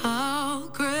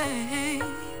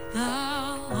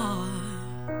thou art,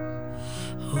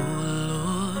 oh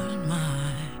Lord,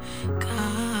 my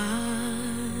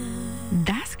God.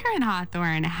 That's Corinne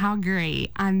Hawthorne. How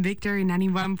great. On Victory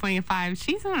 91.5.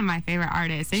 She's one of my favorite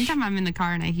artists. Anytime I'm in the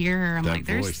car and I hear her, I'm That like,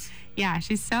 voice. yeah,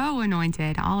 she's so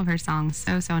anointed. All of her songs,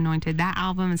 so anointed. That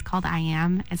album is called I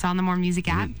Am. It's on the More Music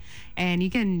app. And you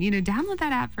can, download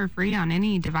that app for free on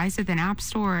any device within App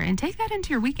Store and take that into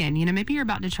your weekend. Maybe you're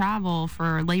about to travel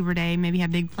for Labor Day, maybe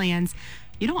have big plans.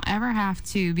 You don't ever have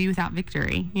to be without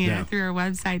Victory, through our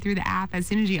website, through the app. As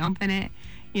soon as you open it,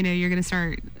 you're going to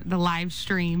start the live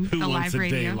stream, Who the wants live a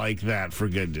radio. day like that, for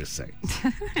goodness sake?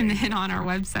 And then on our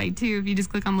website, too, if you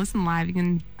just click on Listen Live,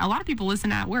 a lot of people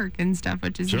listen at work and stuff,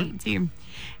 which is Sure. neat, too.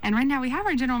 And right now we have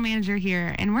our general manager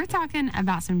here, and we're talking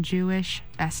about some Jewish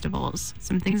festivals,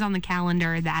 some things on the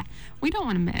calendar that we don't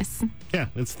want to miss. Yeah,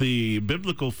 it's the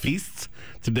biblical feasts.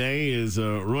 Today is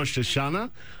Rosh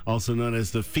Hashanah, also known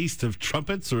as the Feast of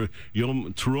Trumpets or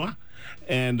Yom Teruah.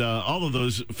 And all of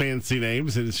those fancy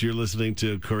names, and as you're listening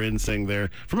to Corinne sing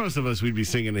there, for most of us, we'd be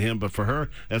singing to him, but for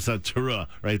her, that's a Teruah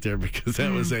right there, because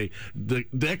that was a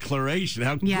declaration.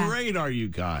 How great are you,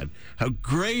 God? How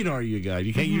great are you, God?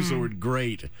 You can't use the word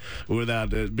great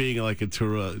without it being like a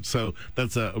Teruah. So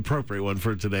that's an appropriate one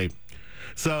for today.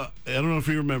 So, I don't know if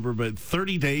you remember, but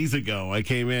 30 days ago, I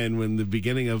came in when the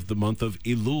beginning of the month of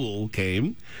Elul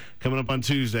came. Coming up on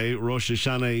Tuesday, Rosh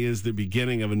Hashanah is the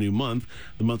beginning of a new month,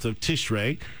 the month of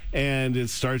Tishrei, and it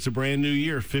starts a brand new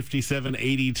year,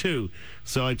 5782.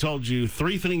 So, I told you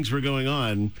 3 things were going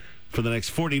on for the next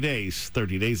 40 days,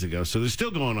 30 days ago. So, they're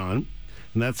still going on,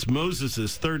 and that's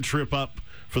Moses' 3rd trip up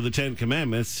for the 10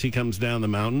 Commandments. He comes down the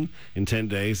mountain in 10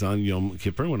 days on Yom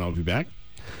Kippur, when I'll be back.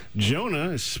 Jonah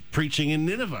is preaching in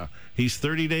Nineveh. He's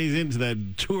 30 days into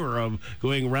that tour of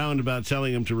going round about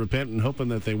telling them to repent and hoping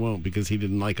that they won't because he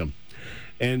didn't like them.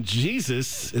 And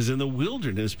Jesus is in the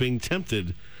wilderness being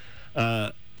tempted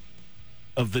of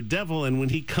the devil, and when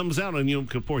he comes out on Yom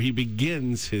Kippur, he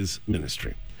begins his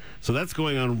ministry. So that's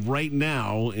going on right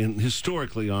now and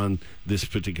historically on this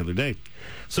particular day.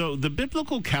 So the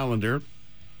biblical calendar.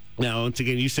 Now, once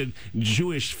again, you said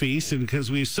Jewish feasts, and because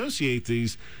we associate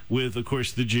these with, of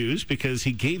course, the Jews, because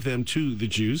he gave them to the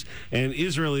Jews, and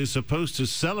Israel is supposed to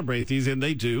celebrate these, and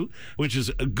they do, which is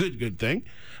a good thing.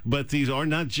 But these are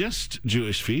not just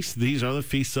Jewish feasts. These are the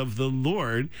feasts of the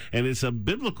Lord, and it's a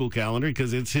biblical calendar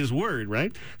because it's his word,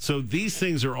 right? So these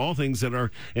things are all things that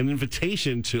are an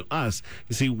invitation to us.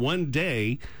 You see, one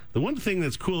day, the one thing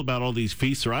that's cool about all these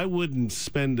feasts, or I wouldn't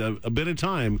spend a bit of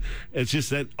time, it's just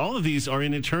that all of these are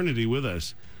in eternity with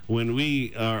us. When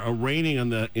we are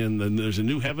reigning there's a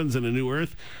new heavens and a new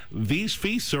earth, these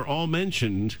feasts are all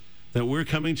mentioned that we're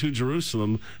coming to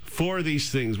Jerusalem for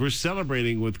these things. We're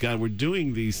celebrating with God. We're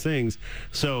doing these things.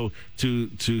 So to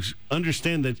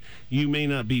understand that you may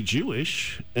not be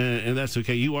Jewish, and that's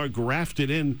okay. You are grafted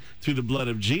in through the blood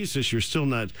of Jesus. You're still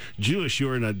not Jewish.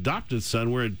 You're an adopted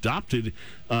son. We're adopted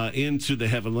into the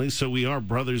heavenlies. So we are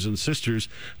brothers and sisters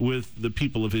with the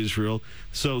people of Israel.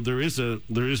 So there is a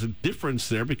difference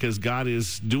there because God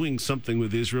is doing something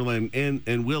with Israel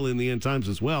and will in the end times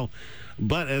as well.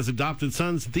 But as adopted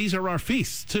sons, these are our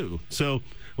feasts too. So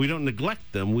we don't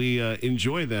neglect them. We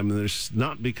enjoy them. And there's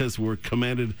not because we're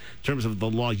commanded in terms of the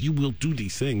law, you will do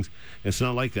these things. It's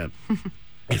not like that.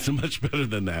 It's much better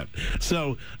than that.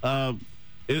 So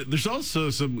there's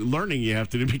also some learning you have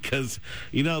to do because,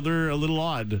 they're a little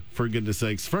odd, for goodness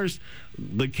sakes. First,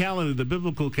 the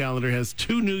biblical calendar has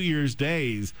 2 New Year's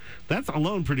days. That's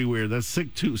alone pretty weird. That's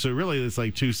 2. So really, it's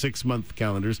like 2 6-month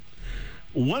calendars.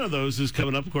 One of those is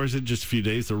coming up, of course, in just a few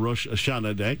days, the Rosh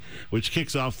Hashanah Day, which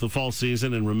kicks off the fall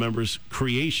season and remembers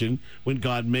creation when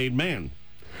God made man.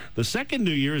 The second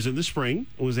New Year is in the spring.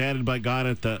 It was added by God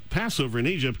at the Passover in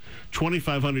Egypt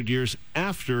 2,500 years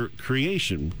after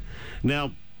creation.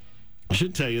 Now, I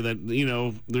should tell you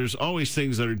that, there's always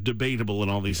things that are debatable in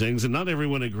all these things, and not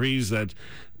everyone agrees that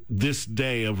this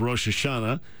day of Rosh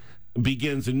Hashanah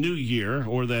begins a new year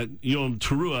or that Yom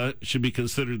Teruah should be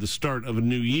considered the start of a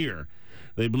new year.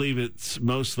 They believe it's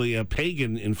mostly a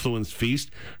pagan-influenced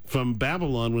feast from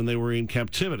Babylon when they were in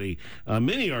captivity.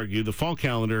 Many argue the fall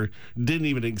calendar didn't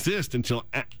even exist until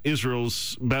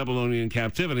Israel's Babylonian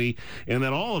captivity, and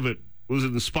that all of it was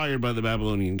inspired by the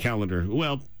Babylonian calendar.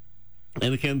 Well,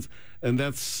 and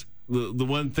that's the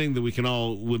one thing that we can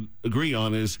all would agree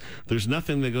on is there's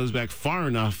nothing that goes back far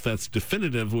enough that's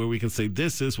definitive where we can say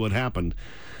this is what happened.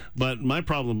 But my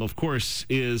problem, of course,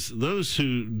 is those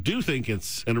who do think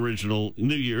it's an original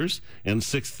New Year's and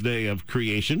 6th day of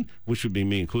creation, which would be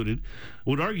me included,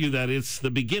 would argue that it's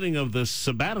the beginning of the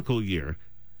sabbatical year.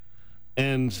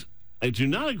 And I do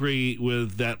not agree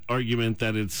with that argument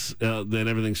that it's that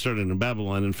everything started in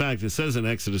Babylon. In fact, it says in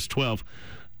Exodus 12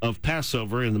 of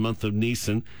Passover in the month of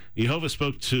Nisan, Jehovah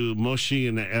spoke to Moshe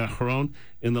and Aaron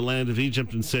in the land of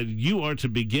Egypt and said, "You are to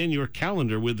begin your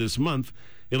calendar with this month.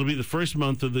 It'll be the first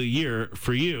month of the year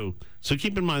for you." So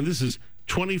keep in mind, this is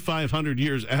 2,500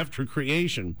 years after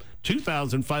creation,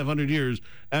 2,500 years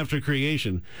after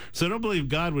creation. So I don't believe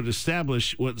God would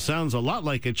establish what sounds a lot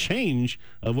like a change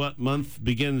of what month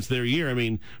begins their year. I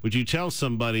mean, would you tell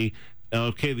somebody,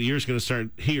 okay, the year's going to start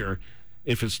here,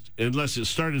 unless it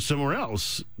started somewhere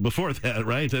else before that,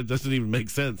 right? That doesn't even make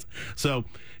sense. So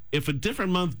if a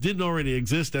different month didn't already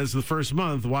exist as the first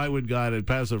month, why would God at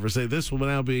Passover say this will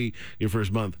now be your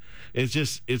first month?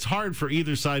 It's hard for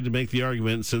either side to make the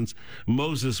argument, since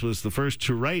Moses was the first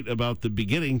to write about the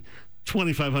beginning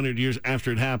 2,500 years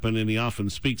after it happened, and he often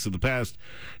speaks of the past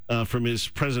from his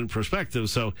present perspective.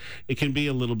 So it can be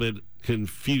a little bit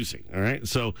confusing. All right.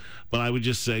 So, but I would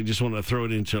just say, just want to throw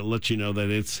it in to let you know that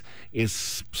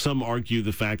it's some argue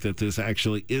the fact that this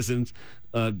actually isn't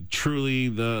truly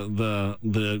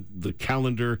the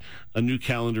calendar. A new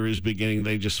calendar is beginning.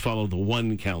 They just follow the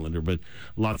one calendar, but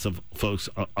lots of folks,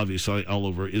 obviously all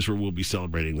over Israel, will be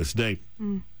celebrating this day.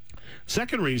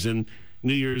 Second reason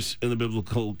New Year's in the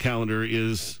biblical calendar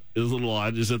is a little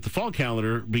odd is that the fall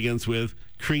calendar begins with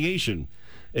creation.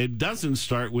 It doesn't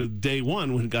start with day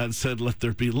one when God said, "Let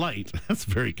there be light." That's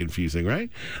very confusing,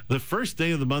 right? The first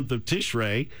day of the month of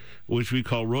Tishrei, which we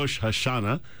call Rosh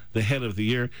Hashanah, the head of the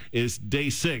year, is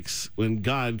day 6 when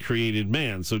God created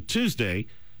man. So Tuesday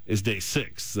is day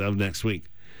 6 of next week.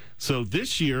 So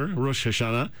this year, Rosh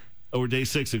Hashanah, or day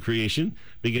 6 of creation,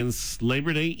 begins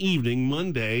Labor Day evening,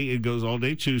 Monday. It goes all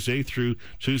day Tuesday through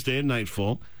Tuesday at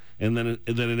nightfall, and then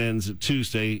it ends at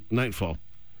Tuesday nightfall.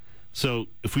 So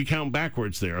if we count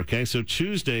backwards there, okay, so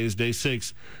Tuesday is day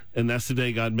 6, and that's the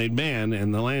day God made man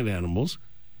and the land animals.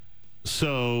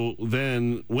 So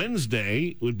then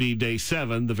Wednesday would be day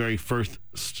 7, the very first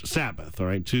Sabbath, all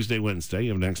right, Tuesday, Wednesday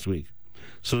of next week.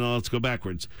 So now let's go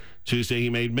backwards. Tuesday, he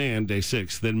made man, day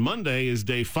 6. Then Monday is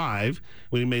day 5,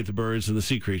 when he made the birds and the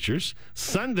sea creatures.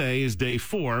 Sunday is day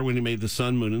 4, when he made the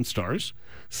sun, moon, and stars.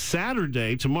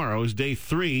 Saturday, tomorrow, is day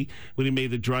 3, when he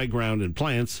made the dry ground and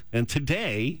plants. And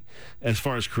today, as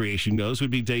far as creation goes,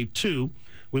 would be day 2,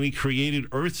 when he created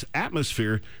Earth's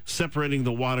atmosphere, separating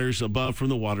the waters above from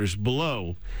the waters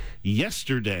below.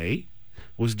 Yesterday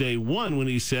was day 1, when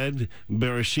he said,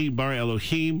 Bereshit bara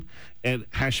Elohim et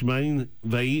Hashemain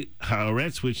vayit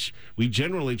haaretz, which we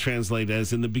generally translate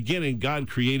as, in the beginning, God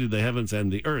created the heavens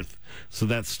and the earth. So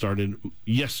that started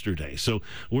yesterday. So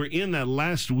we're in that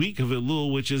last week of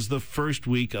Elul, which is the first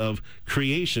week of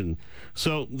creation.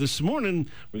 So this morning,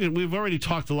 we've already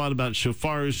talked a lot about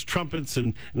shofars, trumpets,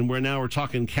 and we're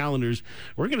talking calendars.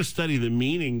 We're going to study the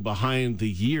meaning behind the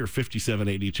year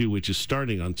 5782, which is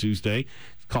starting on Tuesday,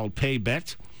 called Pei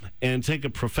Bet, and take a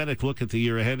prophetic look at the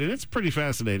year ahead. And it's pretty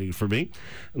fascinating for me.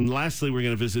 And lastly, we're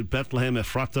going to visit Bethlehem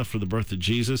Ephrata for the birth of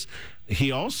Jesus.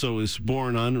 He also is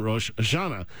born on Rosh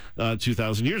Hashanah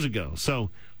 2,000 years ago.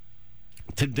 So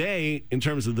today, in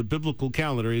terms of the biblical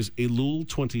calendar, is Elul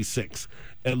 26.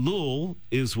 Elul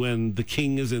is when the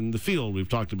king is in the field. We've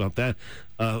talked about that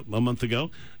a month ago.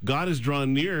 God is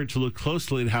drawn near to look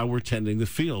closely at how we're tending the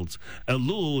fields.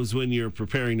 Elul is when you're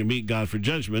preparing to meet God for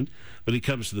judgment, but he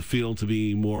comes to the field to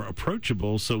be more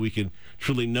approachable so we can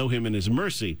truly know him in his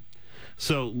mercy.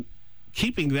 So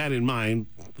keeping that in mind,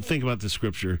 think about the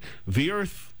scripture. The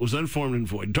earth was unformed and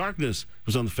void. Darkness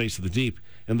was on the face of the deep.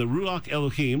 And the Ruach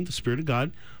Elohim, the Spirit of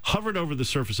God, hovered over the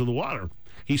surface of the water.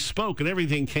 He spoke, and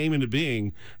everything came into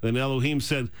being. Then Elohim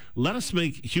said, "Let us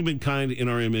make humankind in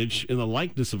our image, in the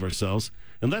likeness of ourselves,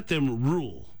 and let them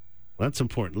rule." That's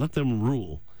important. Let them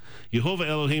rule. Jehovah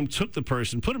Elohim took the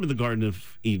person, put him in the Garden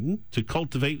of Eden to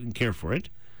cultivate and care for it.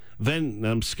 Then,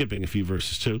 I'm skipping a few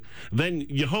verses too. Then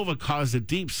Jehovah caused a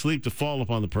deep sleep to fall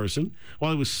upon the person.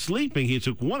 While he was sleeping, he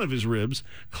took one of his ribs,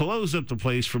 closed up the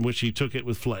place from which he took it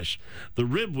with flesh. The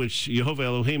rib which Jehovah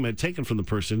Elohim had taken from the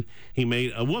person, he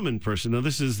made a woman person. Now,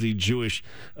 this is the Jewish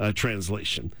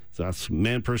translation. So that's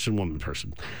man person, woman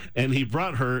person. And he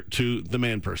brought her to the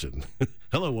man person.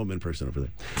 Hello, woman person over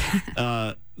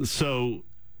there. So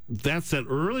that's that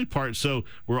early part. So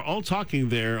we're all talking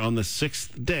there on the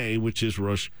 6th day, which is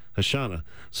Rosh Hashanah.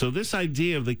 So this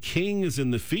idea of the king is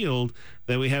in the field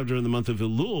that we have during the month of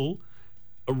Elul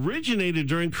originated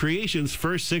during creation's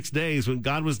first 6 days, when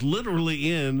God was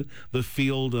literally in the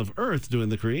field of earth doing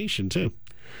the creation too.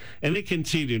 And it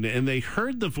continued, and they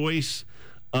heard the voice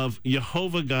of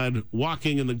Jehovah God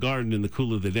walking in the garden in the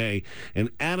cool of the day, and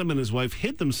Adam and his wife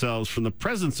hid themselves from the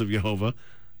presence of Jehovah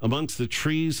amongst the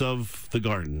trees of the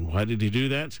garden. Why did he do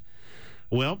that?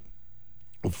 Well,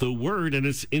 the word, and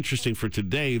it's interesting for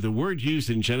today, the word used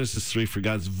in Genesis 3 for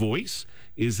God's voice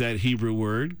is that Hebrew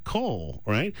word kol,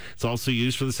 right? It's also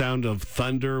used for the sound of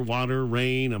thunder, water,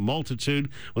 rain, a multitude,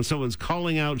 when someone's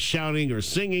calling out, shouting, or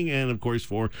singing, and of course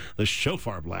for the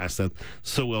shofar blast that's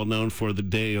so well known for the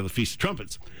day of the Feast of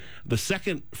Trumpets. The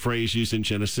second phrase used in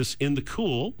Genesis, in the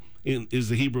cool, is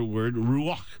the Hebrew word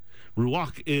ruach.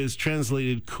 Ruach is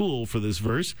translated cool for this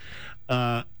verse.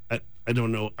 I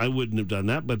don't know. I wouldn't have done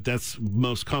that, but that's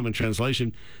most common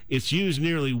translation. It's used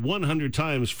nearly 100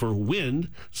 times for wind,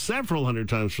 several hundred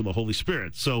times for the Holy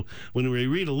Spirit. So when we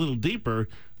read a little deeper,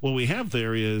 what we have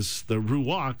there is the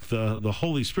Ruach, the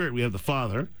Holy Spirit. We have the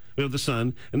Father, we have the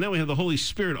Son, and then we have the Holy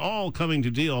Spirit all coming to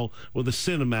deal with the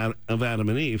sin of Adam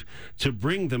and Eve to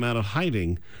bring them out of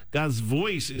hiding. God's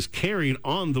voice is carried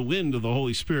on the wind of the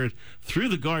Holy Spirit through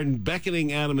the garden,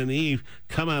 beckoning Adam and Eve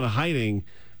come out of hiding.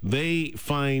 They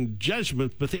find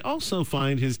judgment, but they also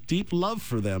find his deep love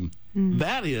for them.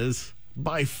 That is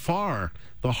by far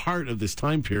the heart of this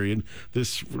time period.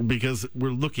 Because we're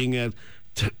looking at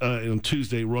on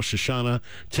Tuesday, Rosh Hashanah,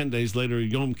 10 days later,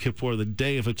 Yom Kippur, the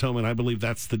Day of Atonement. I believe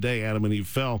that's the day Adam and Eve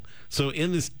fell. So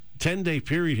in this 10-day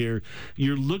period here,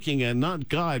 you're looking at not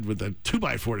God with a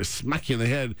 2x4 to smack you in the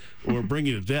head or bring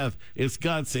you to death. It's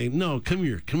God saying, no, come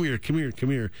here, come here, come here, come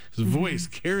here. His voice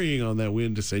carrying on that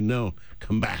wind to say, no,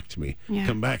 come back to me,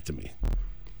 come back to me.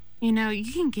 You know,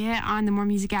 you can get on the More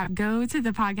Music app, go to the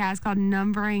podcast called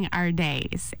Numbering Our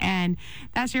Days, and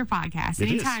that's your podcast.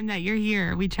 Anytime that you're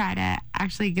here, we try to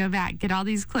actually go back, get all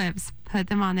these clips, put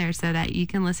them on there so that you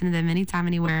can listen to them anytime,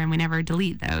 anywhere, and we never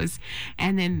delete those.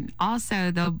 And then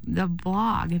also the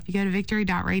blog, if you go to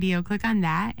victory.radio, click on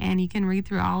that, and you can read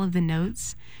through all of the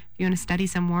notes. If you want to study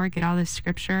some more, get all the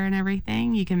scripture and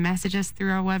everything, you can message us through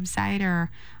our website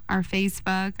or our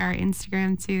Facebook, our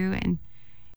Instagram too, and